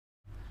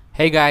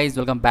Hey guys,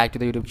 welcome back to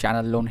the YouTube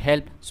channel Loan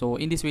Help. So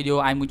in this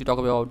video I'm going to talk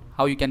about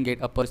how you can get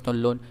a personal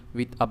loan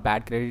with a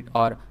bad credit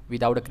or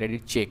without a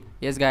credit check.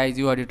 Yes guys,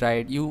 you heard it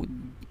right.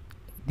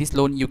 This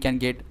loan you can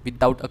get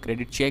without a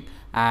credit check,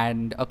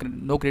 and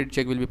no credit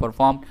check will be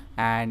performed,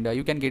 and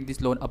you can get this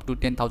loan up to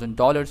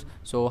 $10,000.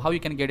 So how you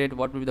can get it,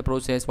 what will be the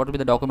process, what will be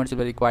the documents will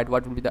be required,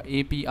 what will be the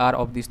APR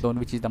of this loan,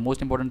 which is the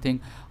most important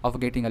thing of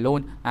getting a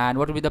loan, and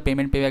what will be the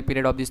payment payback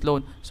period of this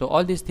loan. So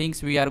all these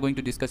things we are going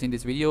to discuss in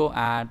this video,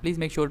 and please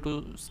make sure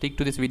to stick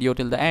to this video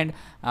till the end,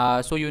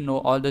 so you know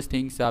all those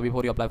things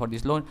before you apply for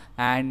this loan.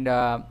 And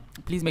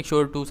please make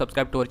sure to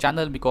subscribe to our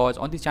channel, because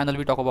on this channel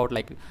we talk about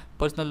like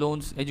personal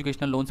loans,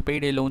 educational loans,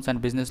 payday loans,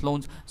 and business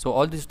loans. So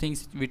all these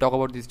things we talk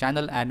about this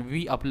channel, and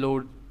we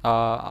upload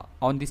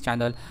on this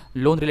channel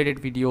loan related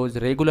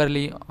videos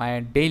regularly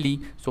and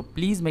daily. So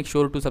please make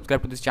sure to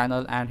subscribe to this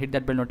channel and hit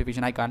that bell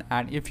notification icon.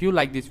 And if you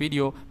like this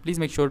video, please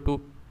make sure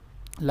to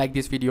like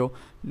this video.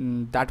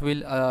 That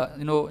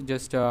will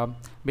just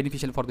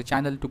beneficial for the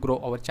channel to grow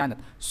our channel.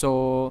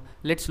 So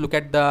let's look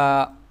at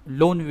the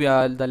loan,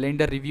 the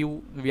lender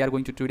review we are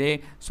going to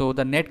today. So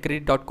the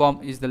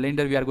netcredit.com is the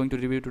lender we are going to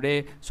review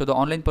today. So the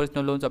online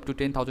personal loans up to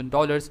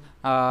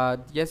 $10,000.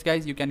 Yes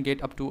guys, you can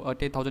get up to a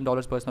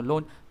 $10,000 personal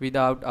loan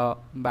without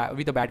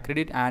with a bad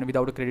credit and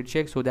without a credit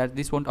check, so that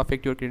this won't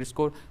affect your credit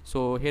score.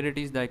 So here it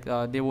is, like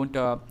they won't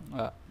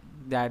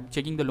that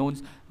checking the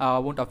loans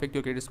won't affect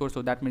your credit score.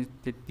 So that means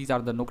that these are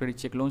the no credit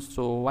check loans.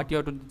 So what you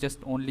have to just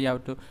only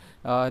have to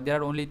there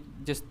are only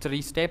just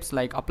 3 steps,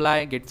 like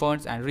apply, get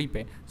funds, and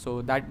repay.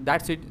 So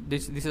that's it.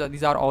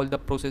 These are all the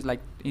process. Like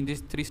in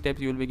these 3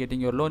 steps you will be getting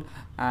your loan.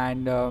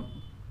 And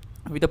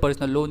with a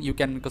personal loan you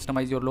can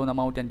customize your loan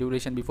amount and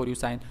duration before you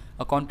sign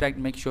a contract.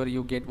 Make sure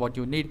you get what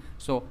you need.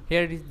 So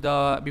here is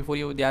the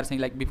they are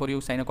saying, like, before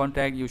you sign a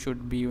contract you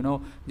should be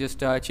just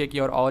check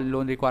your all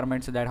loan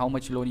requirements, that how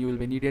much loan you will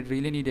be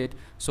really needed.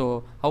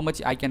 So how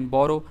much I can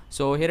borrow.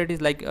 So here it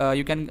is, like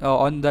you can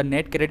on the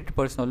net credit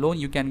personal loan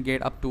you can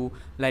get up to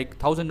like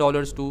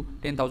 $1,000 to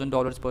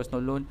 $10,000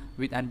 personal loan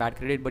with and bad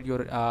credit, but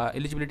your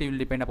eligibility will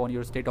depend upon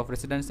your state of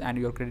residence and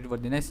your credit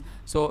worthiness.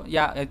 So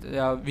yeah,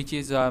 which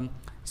is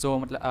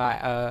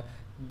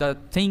the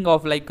thing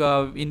of like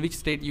in which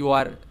state you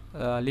are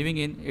living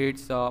in,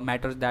 it's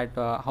matters that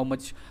how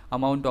much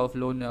amount of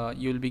loan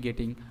you will be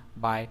getting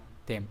by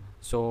them.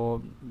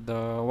 So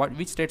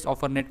which states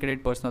offer net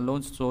credit personal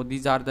loans. So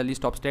these are the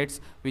list of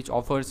states which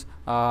offers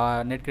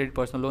net credit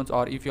personal loans,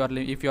 or if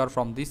you are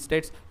from these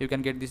states you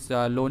can get this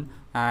loan.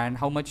 And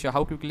how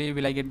quickly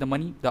will I get the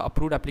money? The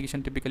approved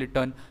application typically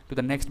turn to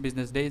the next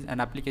business days. An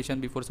application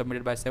before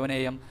submitted by 7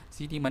 a.m.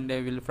 CT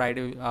Monday will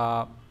Friday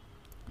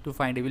to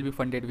find it will be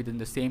funded within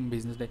the same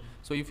business day.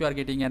 So if you are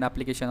getting an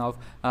application of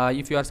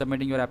if you are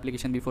submitting your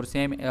application before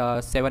 7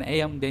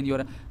 a.m. then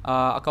your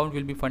account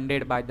will be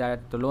funded by the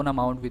loan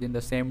amount within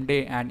the same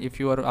day. And if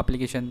your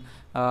application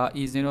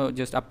is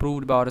just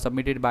approved or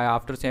submitted by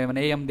after 7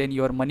 a.m. then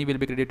your money will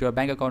be credited to your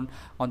bank account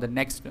on the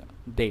next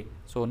day.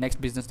 So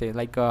next business day,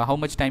 like how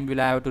much time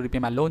will I have to repay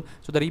my loan?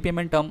 So the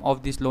repayment term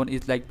of this loan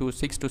is like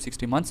 6 to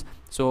 60 months.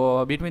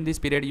 So between this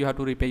period you have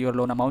to repay your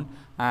loan amount,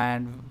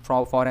 and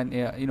for an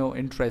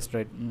interest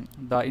rate.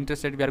 The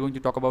interest rate we are going to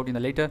talk about in the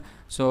later.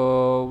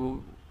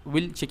 So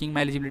will checking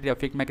my eligibility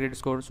affect my credit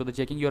score? So the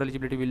checking your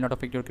eligibility will not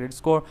affect your credit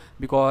score,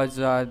 because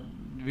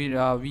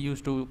we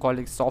used to call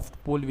it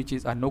soft pull, which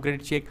is a no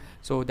credit check.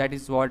 So that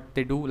is what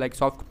they do, like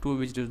soft pull,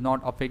 which does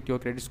not affect your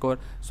credit score.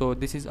 So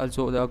this is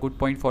also the good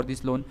point for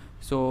this loan.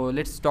 So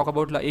let's talk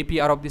about the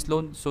APR of this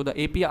loan. So the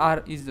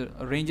APR is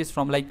ranges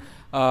from like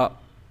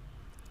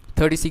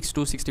 36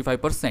 to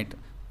 65%.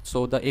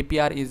 So the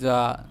APR is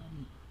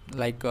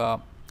like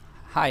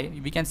high,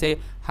 we can say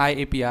high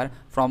APR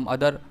from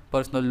other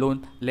personal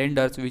loan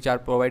lenders which are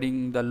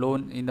providing the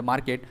loan in the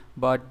market.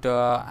 But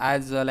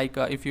as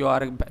if you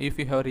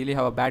really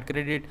have a bad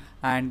credit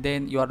and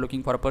then you are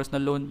looking for a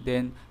personal loan,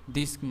 then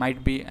this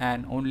might be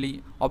an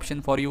only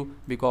option for you,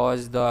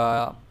 because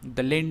the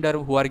lender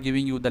who are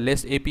giving you the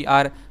less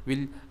APR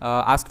will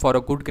ask for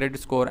a good credit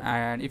score.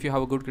 And if you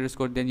have a good credit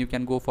score then you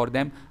can go for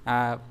them.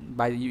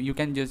 You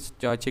can just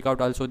check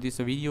out also these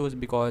videos,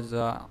 because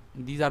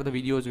these are the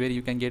videos where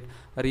you can get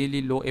a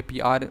really low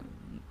APR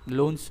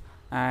loans.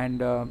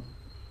 And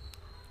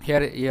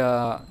here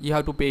you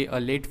have to pay a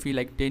late fee,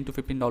 like $10 to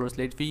 $15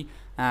 late fee.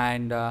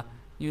 And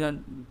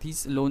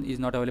this loan is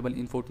not available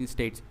in 14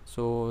 states.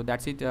 So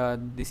that's it.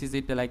 This is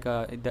it, like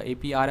the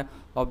APR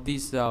of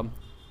this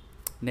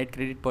net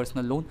credit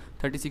personal loan,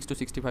 36 to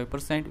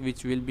 65%,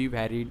 which will be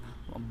varied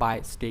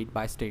by state.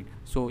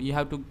 So you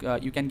have to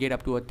you can get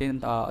up to a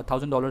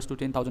 $1,000 to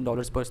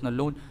 $10,000 personal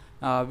loan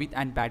with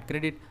and bad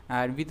credit,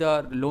 and with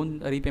a loan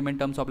repayment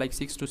terms of like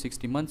 6 to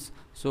 60 months.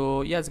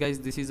 So yes guys,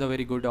 this is a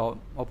very good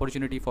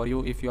opportunity for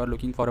you if you are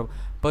looking for a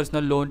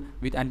personal loan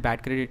with and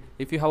bad credit.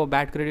 If you have a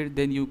bad credit,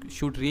 then you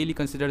should really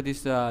consider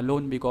this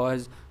loan,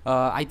 because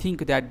I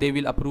think that they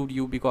will approve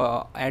you,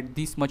 because at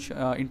this much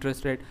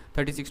interest rate,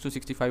 36 to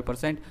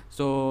 65%.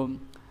 So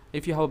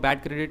if you have a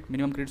bad credit,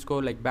 minimum credit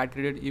score, like bad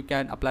credit, you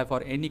can apply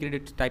for any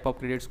credit type of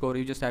credit score.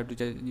 You just have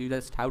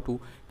to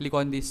click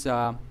on this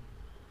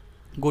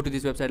go to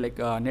this website like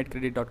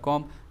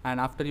netcredit.com, and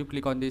after you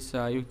click on this,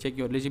 you check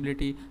your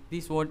eligibility.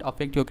 This won't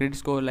affect your credit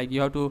score. Like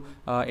you have to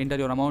enter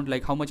your amount,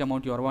 like how much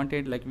amount you are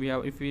wanted. Like we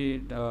have, if we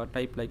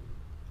type like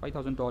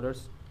 $5,000,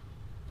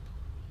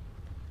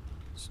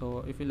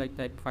 so if you like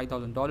type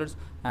 $5,000,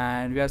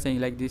 and we are saying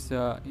like this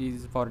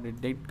is for the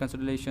debt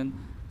consolidation.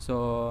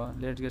 So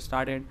let's get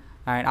started.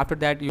 And after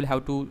that, you'll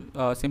have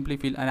to simply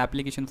fill an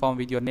application form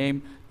with your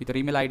name, with your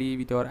email ID,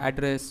 with your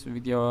address,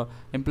 with your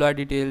employer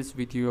details,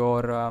 with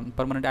your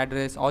permanent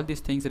address, all these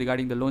things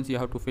regarding the loans. You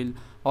have to fill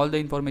all the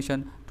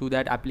information to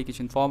that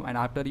application form, and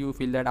after you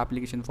fill that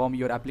application form,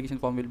 your application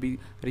form will be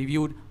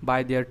reviewed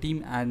by their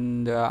team,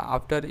 and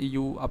after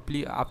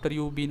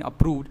you've been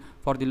approved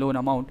for the loan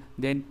amount,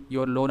 then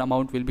your loan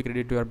amount will be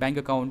credited to your bank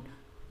account.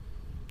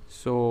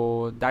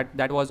 So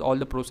that was all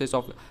the process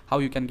of how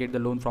you can get the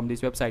loan from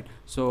this website,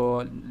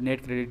 so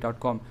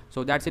netcredit.com.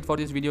 so that's it for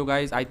this video,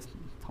 guys. I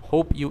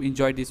hope you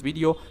enjoyed this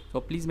video.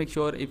 So please make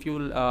sure, if you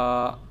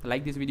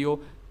like this video,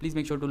 please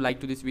make sure to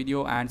like to this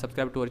video and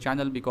subscribe to our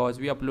channel, because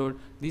we upload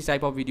these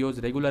type of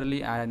videos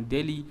regularly and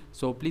daily.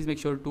 So please make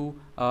sure to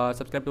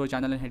subscribe to our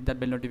channel and hit that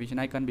bell notification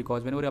icon,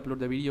 because whenever I upload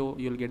the video,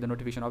 you'll get the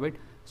notification of it.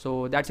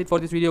 So that's it for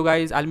this video,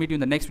 guys. I'll meet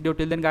you in the next video.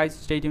 Till then, guys,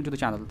 stay tuned to the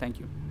channel. Thank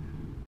you.